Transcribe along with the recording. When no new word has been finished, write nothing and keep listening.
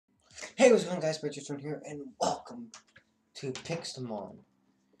Hey, what's going on, guys? Richardson here, and welcome to Pixelmon.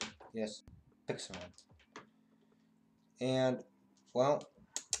 Yes, Pixelmon. And, well,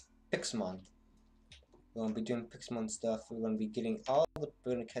 Pixelmon. We're going to be doing Pixelmon stuff. We're going to be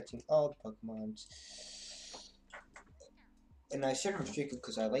catching all the Pokemons. And I shared him with Trico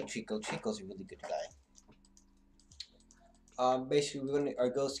because I like Trico. Trico's a really good guy. Basically, our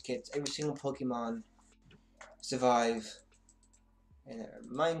ghost kits, every single Pokemon survive. And it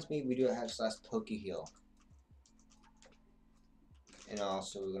reminds me, we do have / Poke Heal. And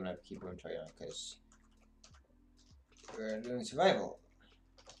also, we're going to have to keep inventory on because we're doing survival.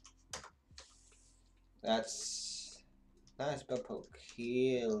 That's about poke.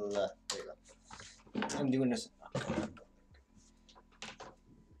 Heal. There you go. I'm doing this.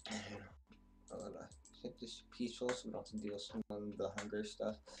 Keep this peaceful so we don't have to deal with some of the hunger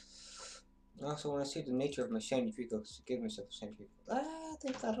stuff. I also want to see the nature of my shiny Trico to give myself a shiny Trico.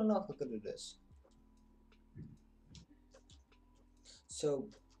 I don't know how good it is. So,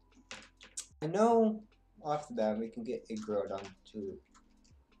 I know off the bat we can get a Groudon to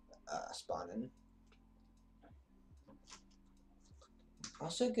spawn in.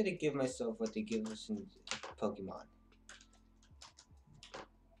 Also gonna give myself what they give us in Pokemon.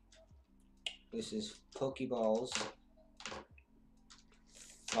 This is Pokeballs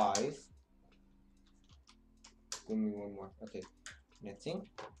 5. Give me one more. Okay. Nothing.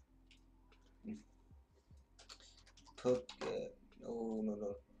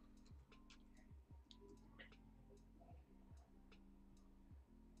 No.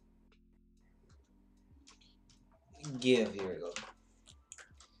 Here we go.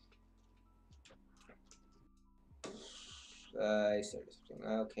 I started something.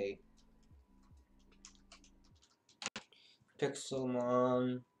 Okay.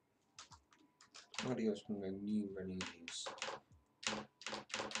 Pixelmon. What do you guys from the new running boots?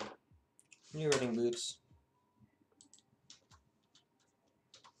 New running boots.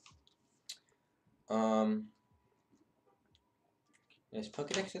 There's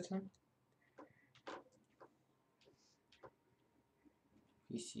Pokedex with him.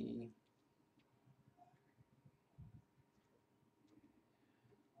 PC.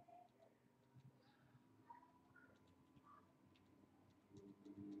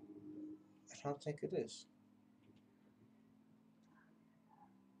 I don't think it is.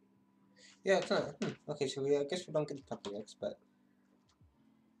 Yeah, it's not. Okay, so I guess we don't get the Pokedex, but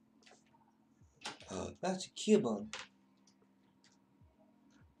that's a Cubone.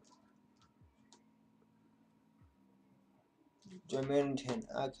 Germanton.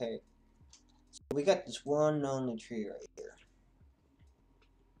 Okay, so we got this one only tree right here.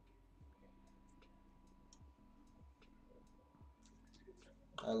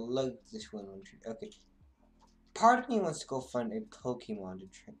 I like this one only tree. Okay. Part of me wants to go find a Pokemon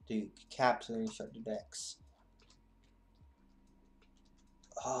to capture and start the decks.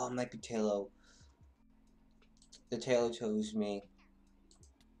 Oh, it might be Tailo. The Tailo chose me.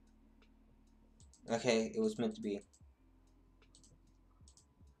 Okay, it was meant to be.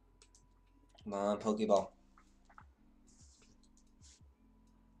 Come on, Pokeball.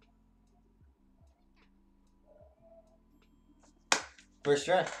 First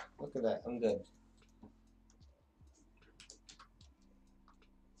try. Look at that. I'm good.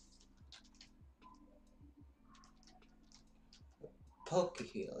 Poke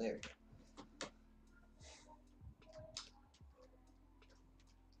Heal. There we go.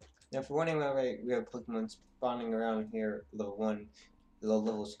 Now, for wondering why we have Pokemon spawning around here, level 1, low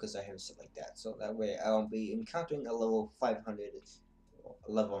levels, because I have stuff like that. So that way I won't be encountering a level 500,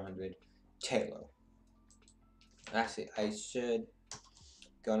 level 100 Tailo. Actually, I should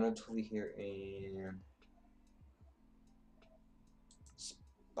go on over here and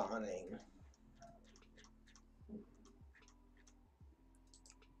spawning.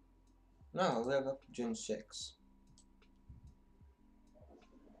 No, we have up to June 6.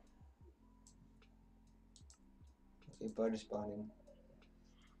 Okay, bud spawning.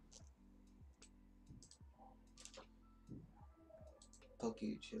 Poke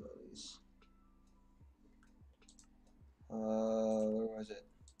Utilities. Where was it?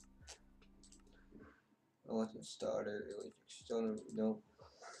 It wasn't starter, it was Stone. Nope.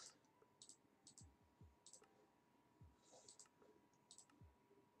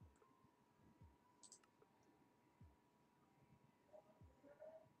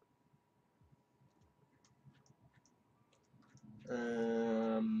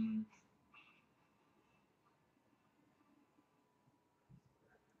 Um.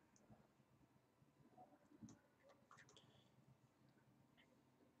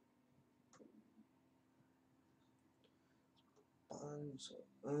 Where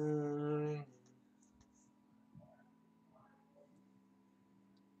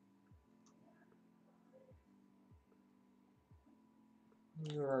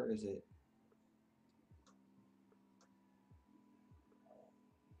is it?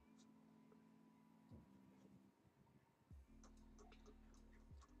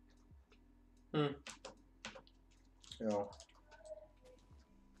 So,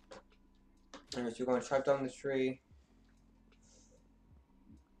 alright, so you're going to chop down the tree.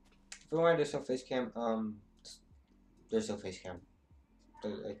 If you want to do some face cam, there's no face cam.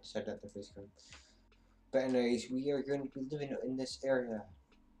 I said that the face cam. But anyways, we are going to be living in this area.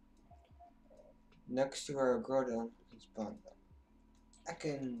 Next to our grotto is spawn.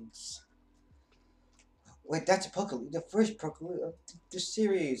 Ekans. Wait, that's a Pokemon. The first Pokemon of the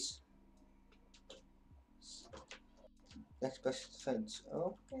series. Next best defense.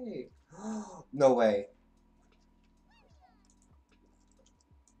 Okay. No way.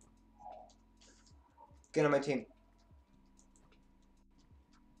 Get on my team.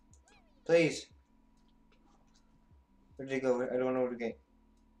 Please. Where did he go? I don't know where to get.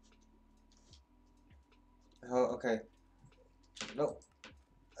 Oh, okay. Nope.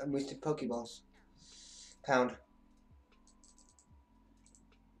 I wasted Pokeballs. Pound.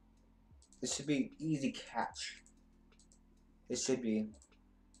 This should be easy catch. It should be.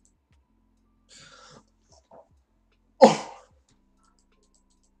 Oh!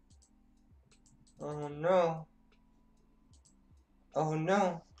 Oh no. Oh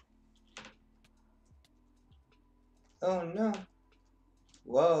no. Oh no.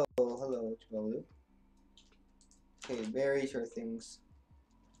 Whoa. Hello, Chibalu. Okay, berries or things.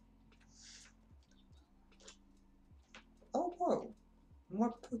 Oh, whoa.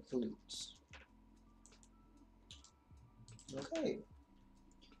 More Pokeloots. Okay.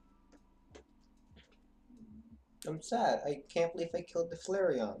 I'm sad. I can't believe I killed the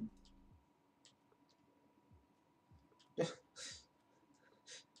Flareon.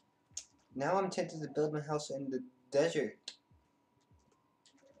 Now I'm tempted to build my house in the desert.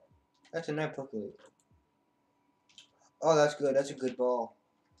 That's a nice Pokeloot. Oh, that's good. That's a good ball.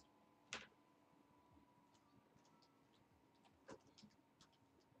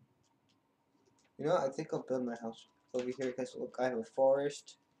 You know, I think I'll build my house over here because look, I have a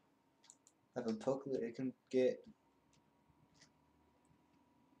forest. I have a Pokeloot I can get.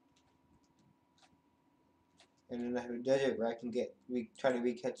 And then I have a desert where I can get try to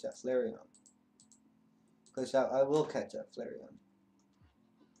re-catch that Flareon. Because I will catch that Flareon.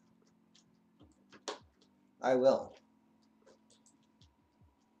 I will.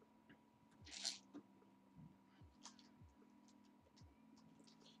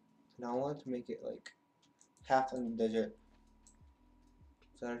 Now I want to make it like half in the desert.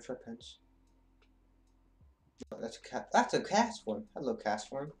 Is that a trap hench? No, that's a cat. That's a cast form. Hello, cast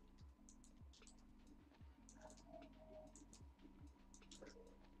form.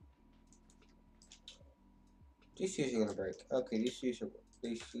 These shoes are gonna break. Okay, these shoes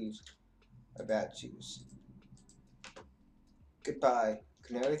are bad shoes. Goodbye.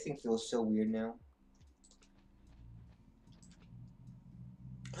 Can everything feel so weird now?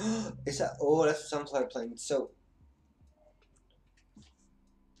 Is that? Oh, that's a sunflower plant. So,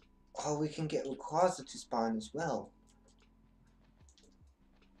 oh, we can get Rayquaza to spawn as well.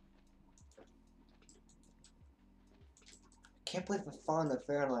 Can't believe I found the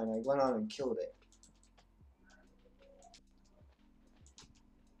Fairline. I went on and killed it.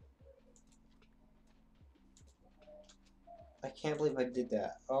 I can't believe I did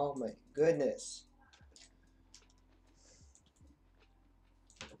that. Oh my goodness.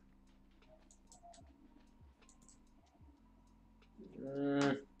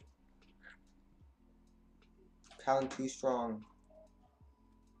 Pound too strong.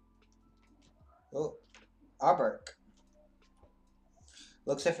 Oh, Arbark.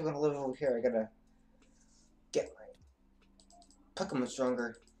 Looks like we're gonna live over here. I gotta get my Pokemon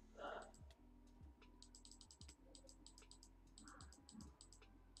stronger.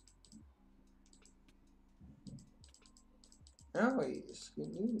 Anyways,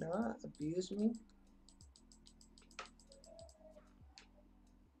 can you not abuse me?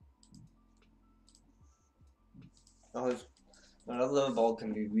 Oh, another level ball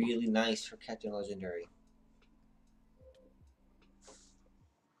can be really nice for catching legendary.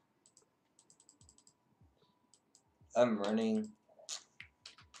 I'm running.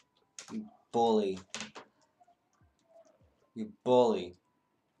 You bully. You bully.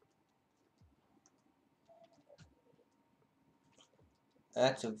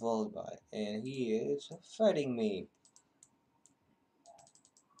 That's a Volleyball, and he is fighting me.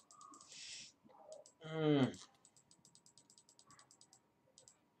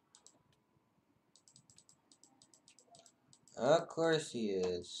 Of course he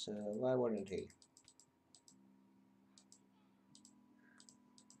is. Why wouldn't he?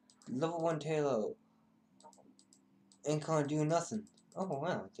 Level 1 Tailo. Ain't gonna do nothing. Oh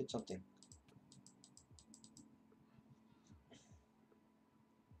wow, it did something.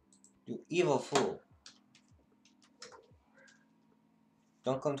 You evil fool.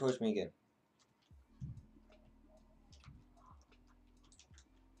 Don't come towards me again.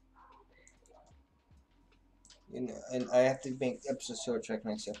 You know, and I have to make episodes short so I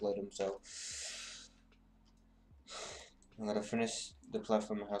can actually upload them, so I'm gonna finish the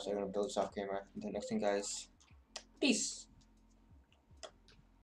platform house. I'm gonna build a soft camera. Until next thing, guys. Peace!